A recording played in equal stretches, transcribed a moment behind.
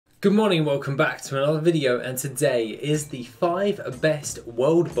Good morning, welcome back to another video, and today is the 5 best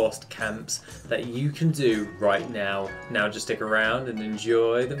world boss camps that you can do right now. Now just stick around and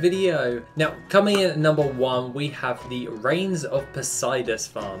enjoy the video. Now coming in at number 1 we have the Reigns of Poseidus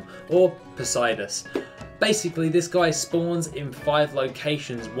farm, or Poseidus. Basically this guy spawns in 5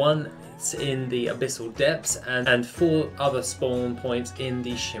 locations, one in the abyssal depths and 4 other spawn points in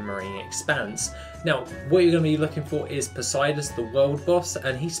the shimmering expanse. Now what you're going to be looking for is Poseidus, the world boss,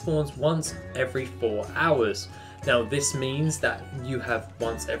 and he spawns once every 4 hours. Now this means that you have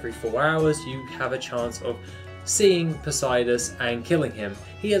once every 4 hours you have a chance of seeing Poseidus and killing him.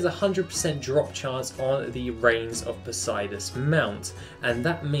 He has a 100% drop chance on the Reigns of Poseidus mount, and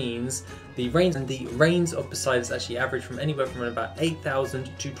that means the Reigns of Poseidus actually average from anywhere from about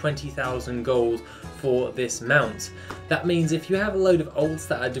 8,000 to 20,000 gold for this mount. That means if you have a load of ults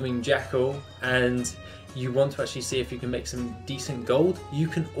that are doing Jackal and you want to actually see if you can make some decent gold, you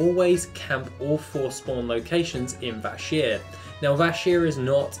can always camp all 4 spawn locations in Vashir. Now Vashir is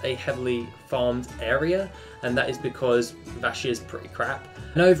not a heavily farmed area, and that is because Vashir is pretty crap.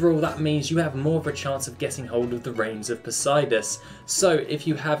 And overall that means you have more of a chance of getting hold of the Reigns of Poseidus. So if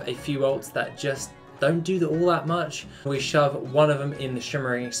you have a few ults that just don't do all that much, we shove one of them in the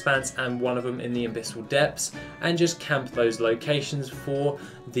Shimmering Expanse and one of them in the Abyssal Depths and just camp those locations for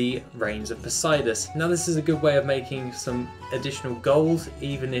the Reigns of Poseidus. Now this is a good way of making some additional gold,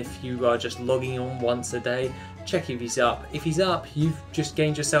 even if you are just logging on once a day. Check if he's up. If he's up, you've just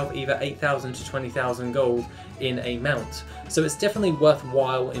gained yourself either 8,000 to 20,000 gold in a mount. So it's definitely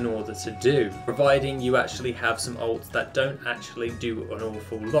worthwhile in order to do, providing you actually have some ults that don't actually do an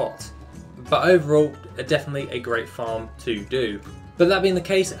awful lot. But overall, definitely a great farm to do. But that being the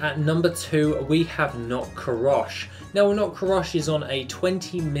case, at number 2 we have Not Karosh. Now Not Karosh is on a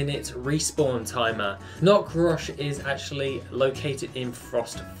 20-minute respawn timer. Not Karosh is actually located in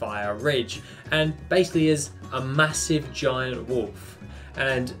Frostfire Ridge and basically is a massive giant wolf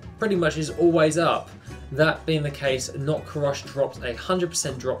and pretty much is always up. That being the case, Not Karosh drops a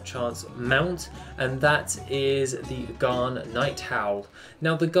 100% drop chance mount, and that is the Garn Night Howl.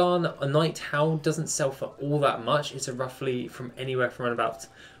 Now the Garn Night Howl doesn't sell for all that much. It's roughly from anywhere from about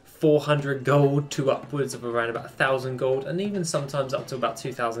 400 gold to upwards of around about 1,000 gold, and even sometimes up to about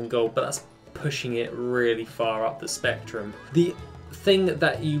 2,000 gold, but that's pushing it really far up the spectrum. The thing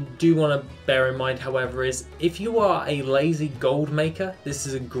that you do want to bear in mind, however, is if you are a lazy gold maker, this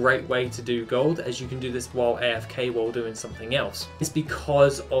is a great way to do gold, as you can do this while AFK while doing something else. It's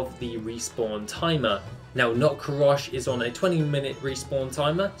because of the respawn timer. Now Not Karosh is on a 20-minute respawn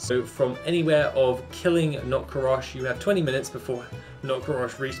timer, so from anywhere of killing Not Karosh you have 20 minutes before Not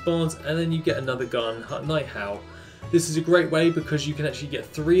Karosh respawns, and then you get another Garn Night Howl. This is a great way because you can actually get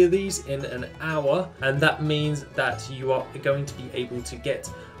 3 of these in an hour, and that means that you are going to be able to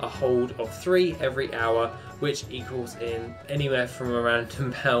get a hold of 3 every hour, which equals in anywhere from around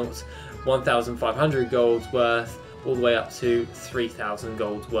about 1,500 gold worth all the way up to 3,000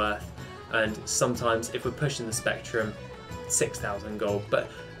 gold worth, and sometimes if we're pushing the spectrum 6,000 gold. But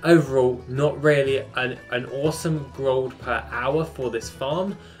overall, not really an awesome gold per hour for this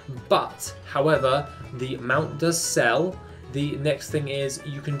farm, but however the mount does sell. The next thing is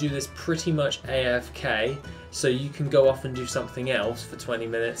you can do this pretty much AFK, so you can go off and do something else for 20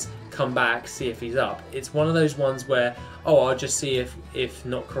 minutes, come back, see if he's up. It's one of those ones where, oh, I'll just see if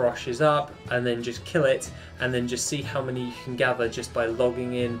Not Karosh is up and then just kill it, and then just see how many you can gather just by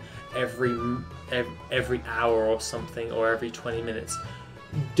logging in every hour or something, or every 20 minutes.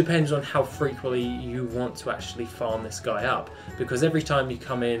 Depends on how frequently you want to actually farm this guy up, because every time you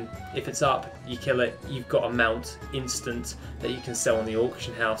come in, if it's up, you kill it, you've got a mount instant that you can sell on the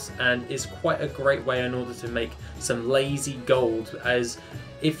auction house, and it's quite a great way in order to make some lazy gold, as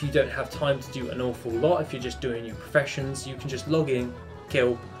if you don't have time to do an awful lot, if you're just doing your professions, you can just log in,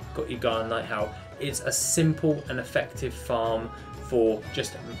 kill, got your Garn Night Howl. It's a simple and effective farm for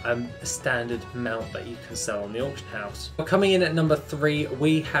just a standard mount that you can sell on the auction house. Coming in at number 3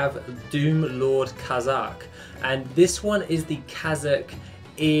 we have Doom Lord Kazakh, and this one is the Kazakh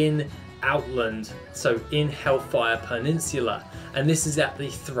in Outland, so in Hellfire Peninsula, and this is at the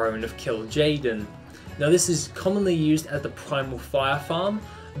Throne of Kil'jaeden. Now this is commonly used as the Primal Fire farm,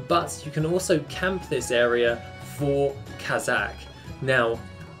 but you can also camp this area for Kazakh. Now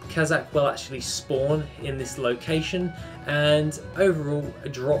Kazakh will actually spawn in this location and overall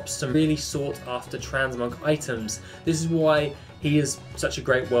drops some really sought after transmog items. This is why he is such a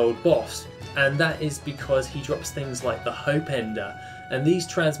great world boss. and that is because he drops things like the Hope Ender, and these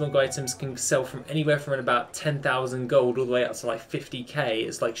transmog items can sell from anywhere from about 10,000 gold all the way up to like 50k.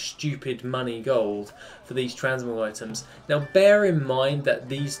 It's like stupid money gold for these transmog items. Now bear in mind that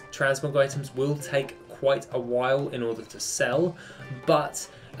these transmog items will take quite a while in order to sell, but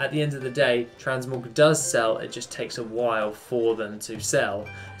at the end of the day, transmog does sell, it just takes a while for them to sell.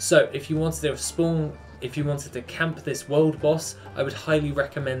 So if you wanted to spawn, if you wanted to camp this world boss, I would highly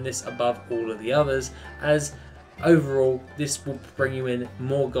recommend this above all of the others, as overall this will bring you in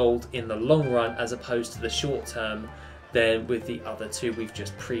more gold in the long run as opposed to the short term than with the other two we've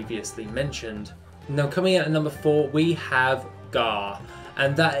just previously mentioned. Now coming out at number 4 we have Gar,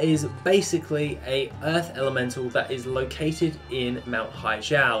 and that is basically a earth elemental that is located in Mount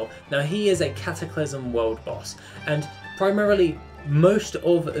Haijiao. Now he is a Cataclysm world boss, and primarily most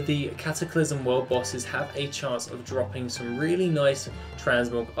of the Cataclysm world bosses have a chance of dropping some really nice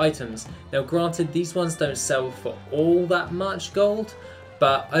transmog items. Now granted, these ones don't sell for all that much gold,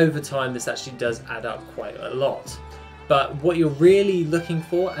 but over time this actually does add up quite a lot. But what you're really looking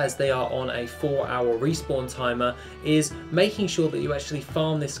for, as they are on a 4-hour respawn timer, is making sure that you actually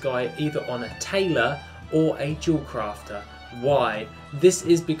farm this guy either on a tailor or a jewel crafter. Why? This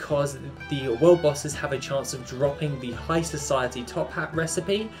is because the world bosses have a chance of dropping the High Society top hat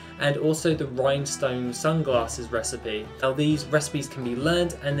recipe and also the rhinestone sunglasses recipe. Now these recipes can be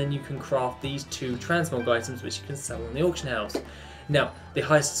learned, and then you can craft these 2 transmog items which you can sell in the auction house. Now the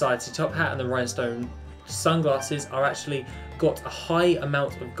High Society top hat and the rhinestone sunglasses are actually got a high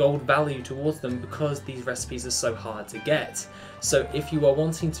amount of gold value towards them because these recipes are so hard to get. So if you are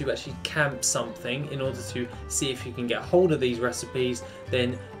wanting to actually camp something in order to see if you can get hold of these recipes,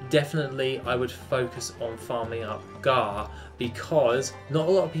 then definitely I would focus on farming up Gar, because not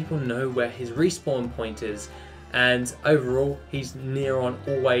a lot of people know where his respawn point is, and overall he's near on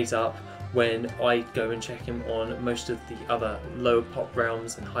always up when I go and check him on most of the other low pop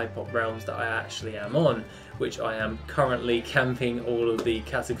realms and high pop realms that I actually am on, which I am currently camping all of the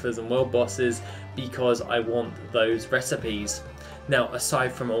Cataclysm world bosses because I want those recipes. Now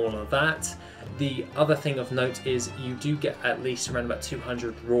aside from all of that, the other thing of note is you do get at least around about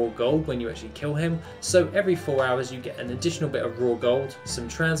 200 raw gold when you actually kill him. So every 4 hours you get an additional bit of raw gold, some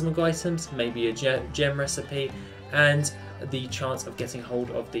transmog items, maybe a gem recipe, and the chance of getting hold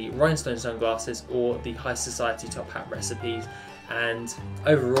of the rhinestone sunglasses or the High Society top hat recipes, and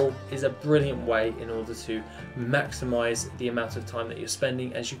overall is a brilliant way in order to maximize the amount of time that you're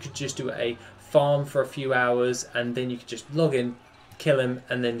spending, as you could just do a farm for a few hours and then you could just log in, kill him,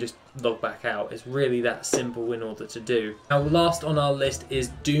 and then just log back out. It's really that simple in order to do. Now last on our list is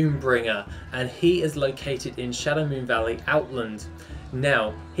Doombringer, and he is located in Shadowmoon Valley, Outland.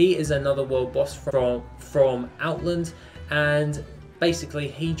 Now he is another world boss from Outland, and basically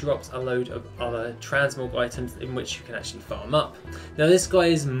he drops a load of other transmog items in which you can actually farm up. Now this guy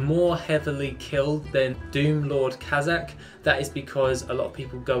is more heavily killed than Doom Lord Kazakh. That is because a lot of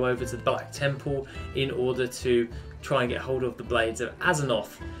people go over to the Black Temple in order to try and get hold of the blades of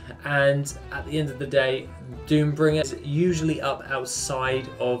Azzinoth, and at the end of the day Doombringer is usually up outside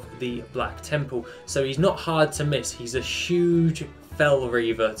of the Black Temple, so he's not hard to miss. He's a huge Fel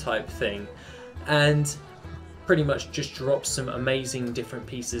Reaver type thing, and pretty much just drops some amazing different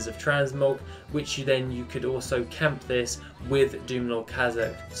pieces of transmog, which you could also camp this with Doomlord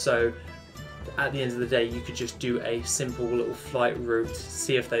Kazakh. So at the end of the day you could just do a simple little flight route,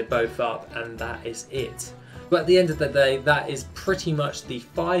 see if they both up, and that is it. But at the end of the day, that is pretty much the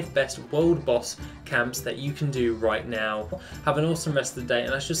 5 best world boss camps that you can do right now. Have an awesome rest of the day,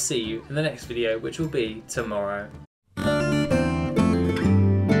 and I shall see you in the next video, which will be tomorrow.